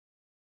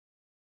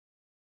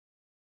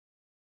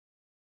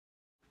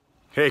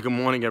Hey, good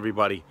morning,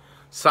 everybody.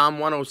 Psalm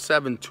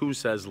 107:2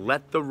 says,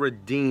 "Let the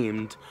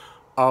redeemed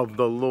of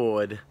the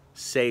Lord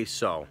say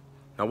so."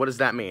 Now, what does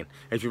that mean?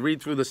 If you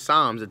read through the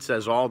Psalms, it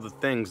says all the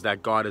things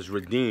that God has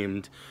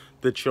redeemed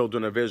the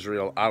children of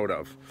Israel out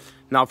of.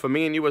 Now, for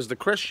me and you as the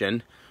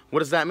Christian, what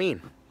does that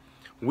mean?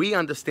 We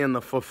understand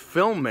the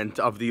fulfillment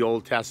of the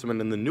Old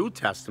Testament and the New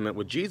Testament,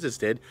 what Jesus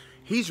did.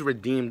 He's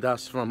redeemed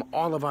us from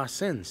all of our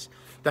sins.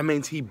 That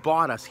means He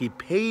bought us, He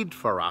paid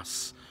for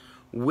us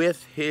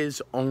with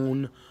His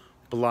own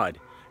blood.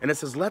 And it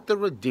says, let the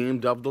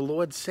redeemed of the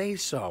Lord say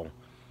so.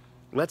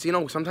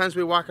 Sometimes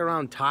we walk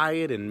around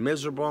tired and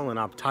miserable and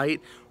uptight.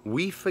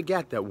 We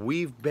forget that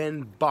we've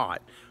been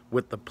bought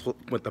with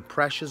the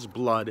precious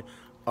blood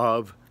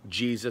of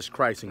Jesus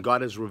Christ. And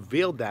God has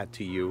revealed that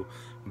to you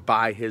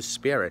by His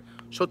Spirit.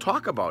 So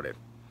talk about it.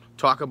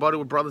 Talk about it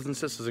with brothers and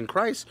sisters in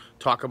Christ.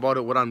 Talk about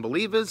it with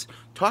unbelievers.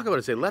 Talk about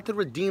it. Say, let the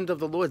redeemed of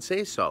the Lord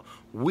say so.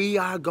 We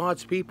are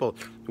God's people.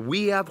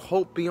 We have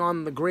hope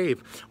beyond the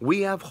grave.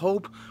 We have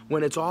hope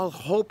when it's all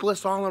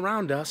hopeless all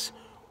around us.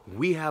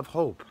 We have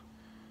hope.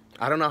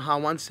 I don't know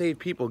how unsaved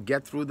people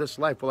get through this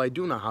life. Well, I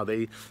do know how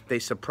they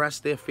suppress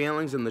their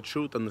feelings and the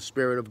truth and the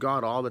Spirit of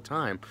God all the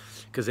time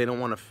because they don't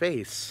want to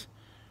face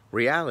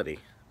reality.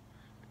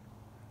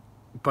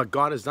 But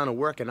God has done a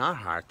work in our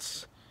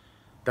hearts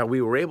that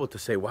we were able to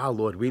say, wow,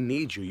 Lord, we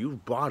need you.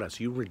 You've bought us.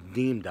 You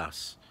redeemed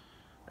us.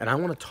 And I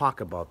want to talk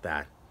about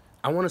that.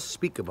 I want to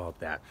speak about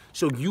that.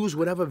 So use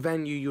whatever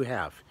venue you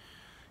have.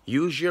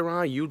 Use your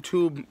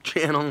YouTube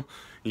channel.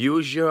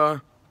 Use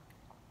your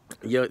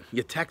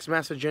text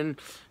messaging.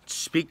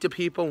 Speak to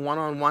people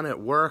one-on-one at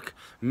work.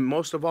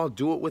 Most of all,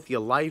 do it with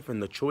your life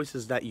and the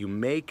choices that you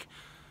make.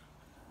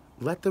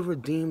 Let the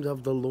redeemed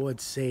of the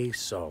Lord say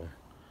so.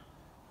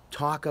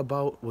 Talk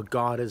about what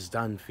God has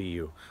done for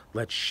you.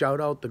 Let's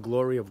shout out the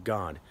glory of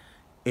God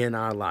in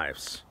our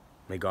lives.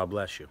 May God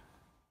bless you.